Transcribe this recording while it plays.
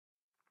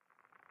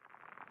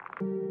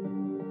Your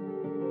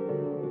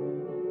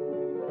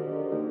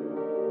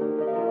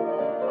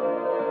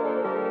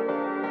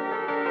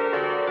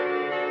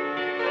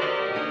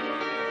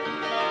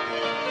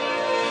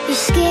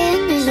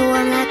skin is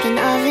warm like an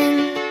oven,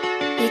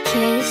 your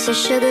kiss is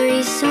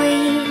sugary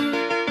sweet.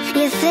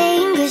 Your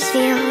fingers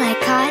feel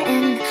like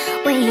cotton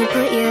when you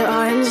put your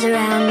arms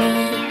around me.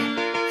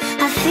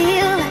 I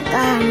feel like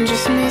I'm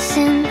just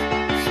missing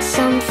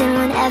something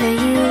whenever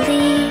you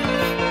leave.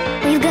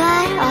 We've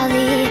got all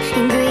the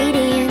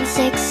ingredients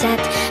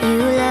except you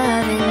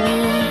loving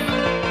me.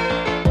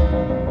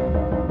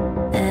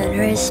 And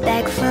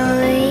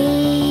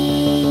respectfully,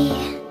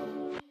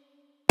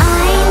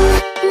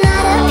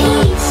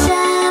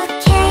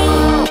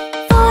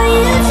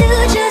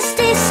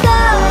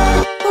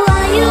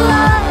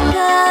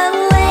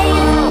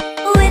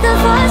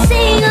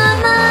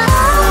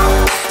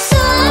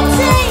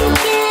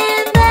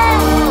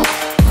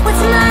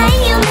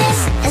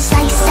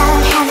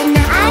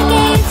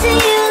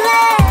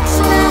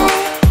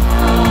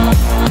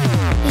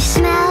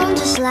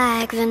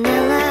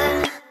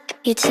 vanilla,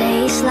 you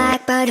taste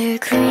like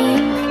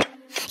buttercream.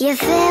 You're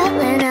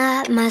filling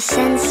up my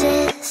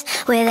senses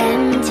with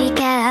empty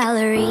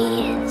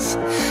calories.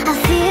 I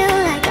feel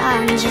like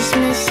I'm just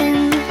missing